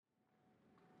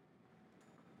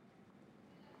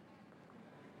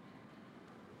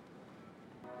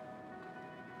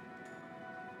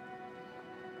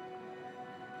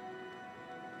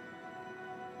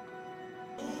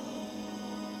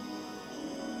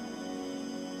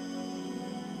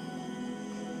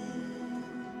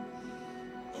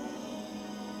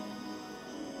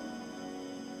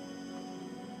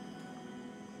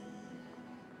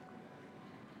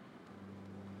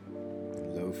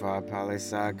Far Poli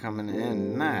Sci coming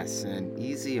in nice and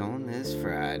easy on this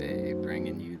Friday,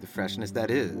 bringing you the freshness that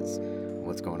is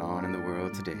what's going on in the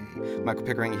world today. Michael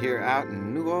Pickering here out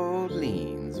in New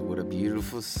Orleans. What a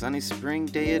beautiful sunny spring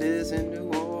day it is in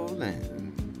New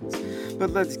Orleans. But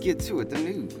let's get to it, the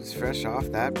news fresh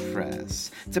off that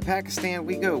press. To Pakistan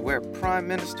we go, where Prime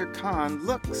Minister Khan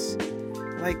looks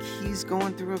like he's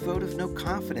going through a vote of no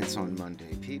confidence on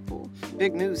Monday, people.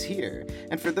 Big news here.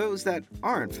 And for those that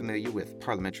aren't familiar with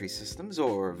parliamentary systems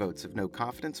or votes of no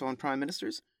confidence on prime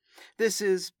ministers, this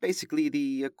is basically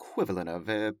the equivalent of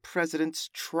a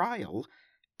president's trial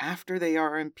after they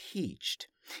are impeached.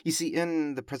 You see,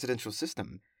 in the presidential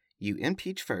system, you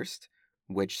impeach first,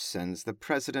 which sends the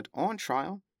president on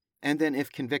trial, and then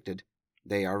if convicted,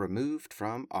 they are removed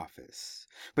from office.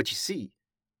 But you see,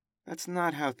 that's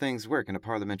not how things work in a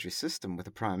parliamentary system with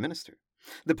a prime minister.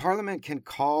 The parliament can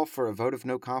call for a vote of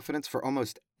no confidence for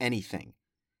almost anything.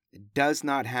 It does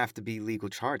not have to be legal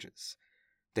charges.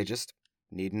 They just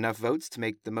need enough votes to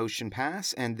make the motion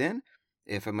pass, and then,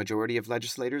 if a majority of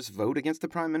legislators vote against the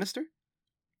prime minister,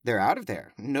 they're out of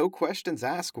there. No questions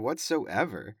asked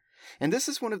whatsoever. And this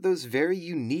is one of those very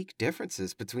unique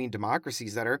differences between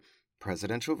democracies that are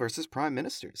presidential versus prime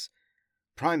ministers.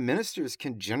 Prime ministers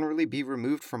can generally be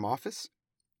removed from office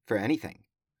for anything.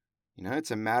 It's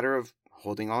a matter of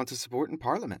holding on to support in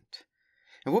Parliament.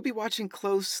 And we'll be watching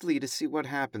closely to see what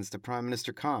happens to Prime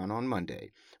Minister Khan on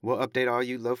Monday. We'll update all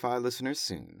you lo-fi listeners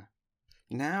soon.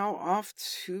 Now off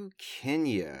to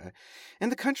Kenya. In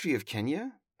the country of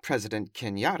Kenya, President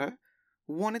Kenyatta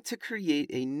wanted to create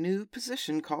a new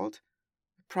position called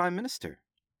Prime Minister.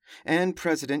 And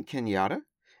President Kenyatta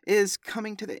is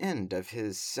coming to the end of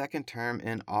his second term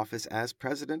in office as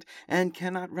president and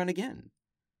cannot run again.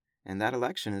 And that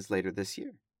election is later this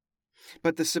year.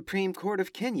 But the Supreme Court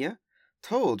of Kenya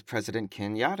told President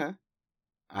Kenyatta,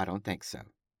 I don't think so.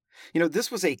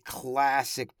 This was a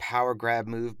classic power grab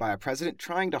move by a president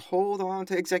trying to hold on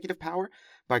to executive power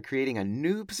by creating a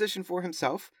new position for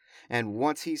himself, and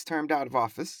once he's termed out of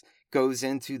office, goes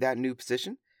into that new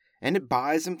position, and it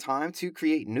buys him time to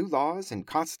create new laws and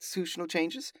constitutional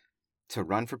changes to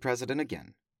run for president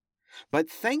again. But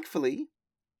thankfully,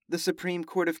 the Supreme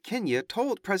Court of Kenya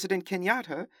told President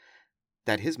Kenyatta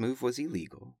that his move was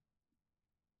illegal.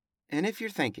 And if you're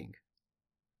thinking,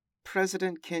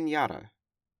 President Kenyatta,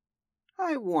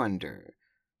 I wonder,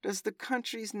 does the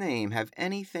country's name have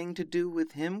anything to do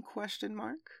with him, ?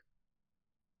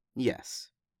 Yes,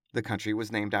 the country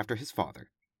was named after his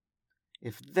father.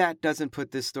 If that doesn't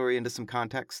put this story into some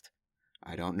context,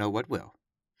 I don't know what will.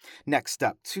 Next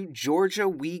up, to Georgia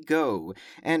we go.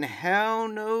 And hell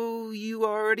no, you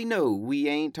already know we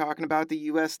ain't talking about the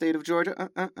U.S. state of Georgia.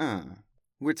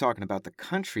 We're talking about the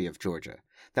country of Georgia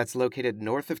that's located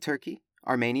north of Turkey,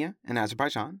 Armenia, and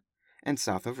Azerbaijan, and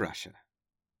south of Russia.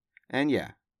 And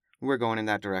yeah, we're going in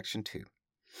that direction too.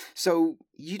 So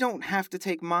you don't have to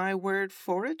take my word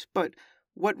for it, but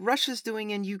what Russia's doing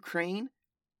in Ukraine,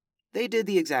 they did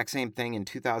the exact same thing in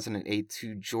 2008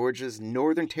 to Georgia's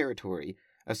northern territory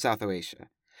of South Oasia.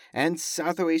 And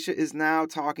South Oasia is now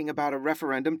talking about a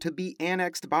referendum to be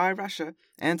annexed by Russia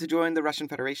and to join the Russian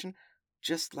Federation,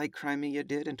 just like Crimea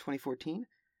did in 2014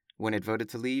 when it voted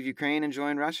to leave Ukraine and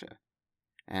join Russia.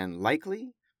 And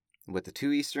likely, with the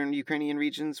two eastern Ukrainian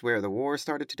regions where the war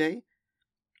started today,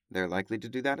 they're likely to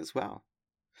do that as well.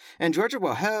 And Georgia,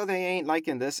 well, hell, they ain't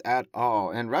liking this at all.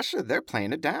 And Russia, they're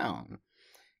playing it down.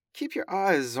 Keep your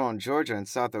eyes on Georgia and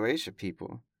South Oasia,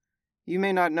 people. You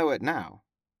may not know it now,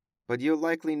 but you'll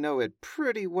likely know it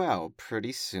pretty well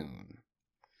pretty soon.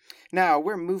 Now,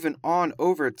 we're moving on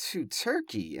over to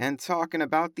Turkey and talking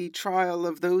about the trial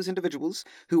of those individuals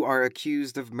who are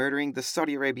accused of murdering the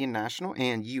Saudi Arabian national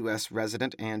and U.S.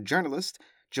 resident and journalist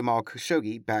Jamal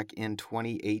Khashoggi back in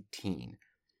 2018.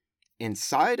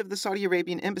 Inside of the Saudi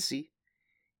Arabian embassy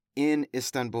in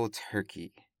Istanbul,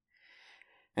 Turkey.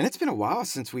 And it's been a while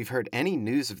since we've heard any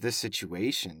news of this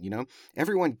situation.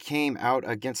 Everyone came out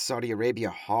against Saudi Arabia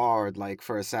hard, like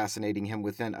for assassinating him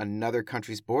within another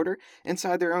country's border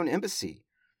inside their own embassy.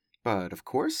 But of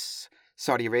course,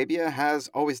 Saudi Arabia has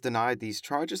always denied these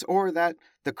charges or that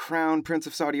the Crown Prince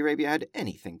of Saudi Arabia had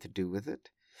anything to do with it.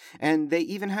 And they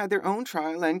even had their own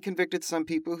trial and convicted some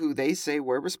people who they say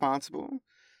were responsible.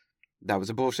 That was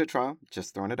a bullshit trial,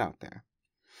 just throwing it out there.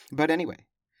 But anyway,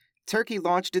 Turkey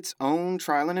launched its own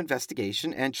trial and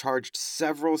investigation and charged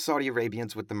several Saudi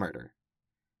Arabians with the murder.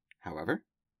 However,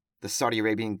 the Saudi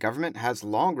Arabian government has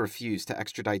long refused to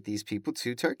extradite these people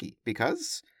to Turkey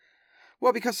because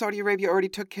Saudi Arabia already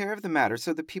took care of the matter,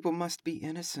 so the people must be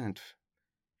innocent.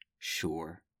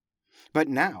 Sure. But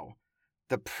now,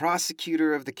 the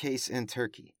prosecutor of the case in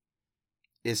Turkey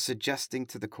is suggesting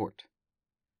to the court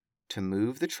to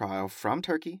move the trial from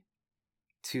Turkey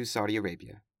to Saudi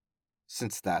Arabia,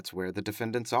 since that's where the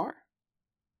defendants are.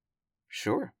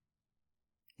 Sure.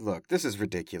 Look, this is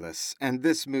ridiculous, and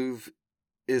this move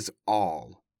is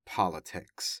all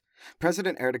politics.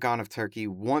 President Erdogan of Turkey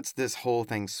wants this whole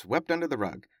thing swept under the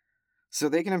rug so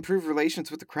they can improve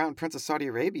relations with the Crown Prince of Saudi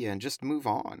Arabia and just move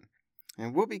on.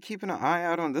 And we'll be keeping an eye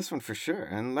out on this one for sure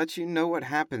and let you know what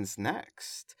happens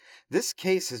next. This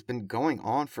case has been going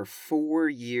on for 4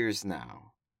 years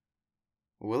now.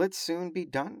 Will it soon be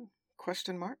done? ?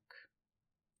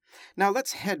 Now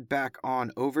let's head back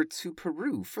on over to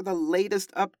Peru for the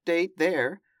latest update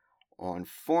there on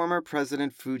former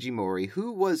President Fujimori,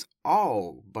 who was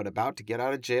all but about to get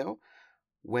out of jail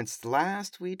whence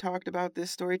last we talked about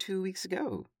this story 2 weeks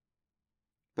ago.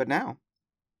 But now,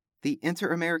 the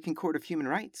Inter-American Court of Human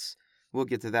Rights, we'll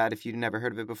get to that if you've never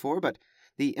heard of it before, but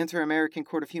the Inter-American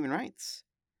Court of Human Rights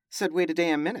said, wait a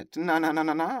damn minute,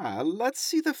 nah, let's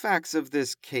see the facts of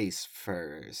this case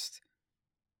first.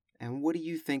 And what do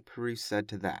you think Peru said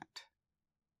to that?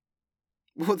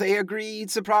 Well, they agreed,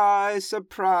 surprise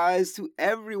to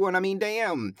everyone. I mean,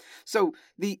 damn. So,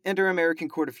 the Inter-American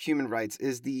Court of Human Rights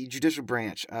is the judicial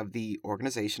branch of the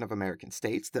Organization of American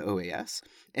States, the OAS,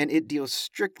 and it deals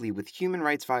strictly with human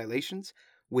rights violations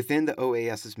within the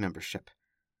OAS's membership.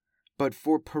 But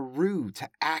for Peru to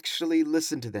actually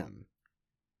listen to them,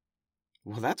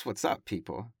 well, that's what's up,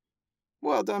 people.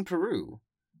 Well done, Peru.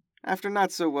 After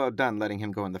not so well done letting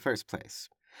him go in the first place.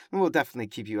 We'll definitely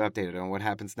keep you updated on what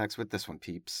happens next with this one,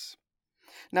 peeps.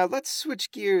 Now let's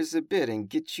switch gears a bit and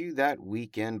get you that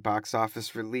weekend box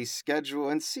office release schedule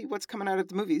and see what's coming out of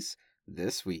the movies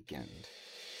this weekend.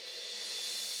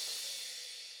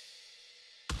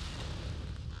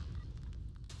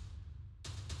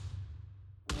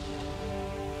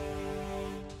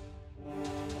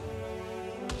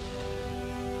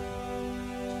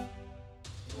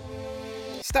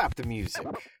 Stop the music.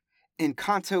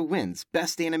 Encanto wins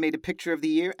Best Animated Picture of the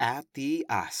Year at the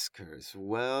Oscars.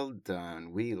 Well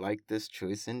done. We like this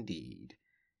choice indeed.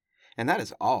 And that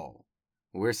is all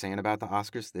we're saying about the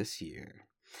Oscars this year.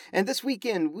 And this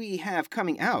weekend we have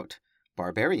coming out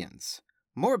Barbarians,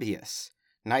 Morbius,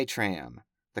 Nitram,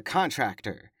 The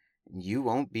Contractor, You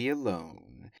Won't Be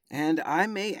Alone. And I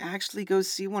may actually go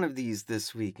see one of these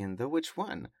this weekend, though which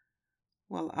one?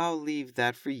 Well, I'll leave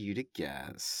that for you to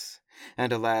guess.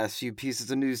 And a last few pieces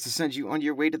of news to send you on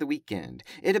your way to the weekend.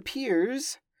 It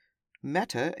appears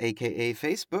Meta, aka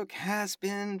Facebook, has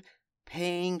been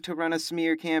paying to run a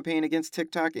smear campaign against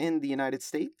TikTok in the United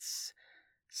States.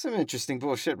 Some interesting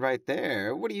bullshit right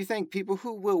there. What do you think, people?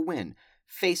 Who will win?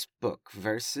 Facebook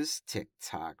versus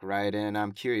TikTok. Right in,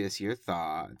 I'm curious your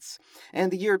thoughts. And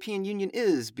the European Union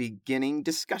is beginning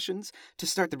discussions to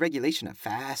start the regulation of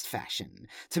fast fashion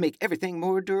to make everything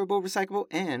more durable, recyclable,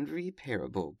 and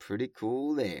repairable. Pretty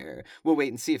cool there. We'll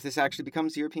wait and see if this actually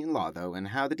becomes European law, though, and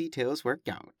how the details work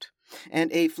out.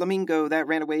 And a flamingo that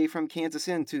ran away from Kansas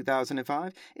in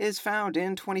 2005 is found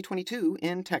in 2022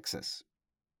 in Texas.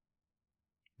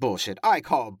 Bullshit. I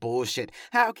call bullshit.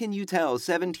 How can you tell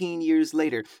 17 years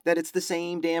later that it's the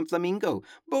same damn flamingo?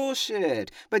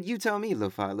 Bullshit. But you tell me,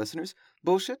 Lo-Fi listeners,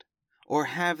 bullshit? Or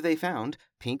have they found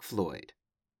Pink Floyd?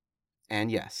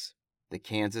 And yes, the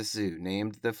Kansas Zoo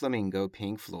named the flamingo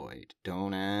Pink Floyd.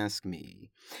 Don't ask me.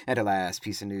 And a last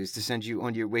piece of news to send you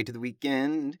on your way to the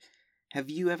weekend. Have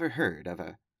you ever heard of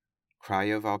a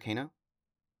cryovolcano?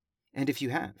 And if you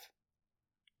have,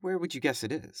 where would you guess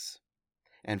it is?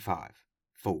 And 5,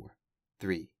 4,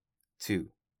 3, 2,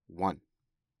 1.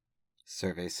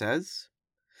 Survey says,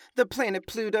 the planet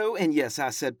Pluto, and yes, I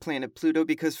said planet Pluto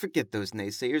because forget those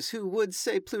naysayers who would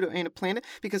say Pluto ain't a planet,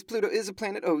 because Pluto is a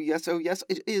planet. Oh yes,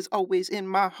 it is always in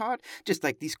my heart, just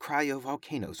like these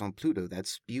cryovolcanoes on Pluto that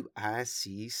spew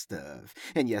icy stuff.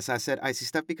 And yes, I said icy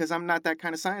stuff because I'm not that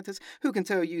kind of scientist who can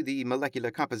tell you the molecular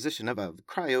composition of a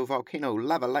cryovolcano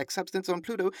lava-like substance on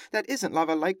Pluto that isn't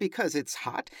lava-like because it's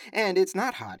hot, and it's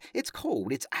not hot, it's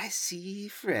cold, it's icy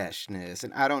freshness.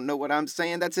 And I don't know what I'm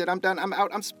saying, that's it, I'm done, I'm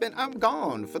out, I'm spent, I'm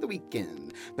gone for the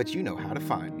weekend, but you know how to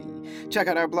find me. Check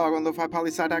out our blog on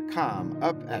lofipolysci.com,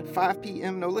 up at 5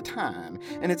 p.m. NOLA time,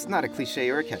 and it's not a cliche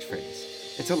or a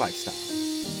catchphrase, it's a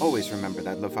lifestyle. Always remember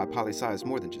that Lo-Fi Poli-Sci is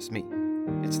more than just me,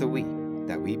 it's the we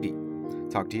that we be.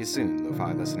 Talk to you soon,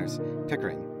 Lo-Fi listeners.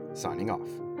 Pickering, signing off.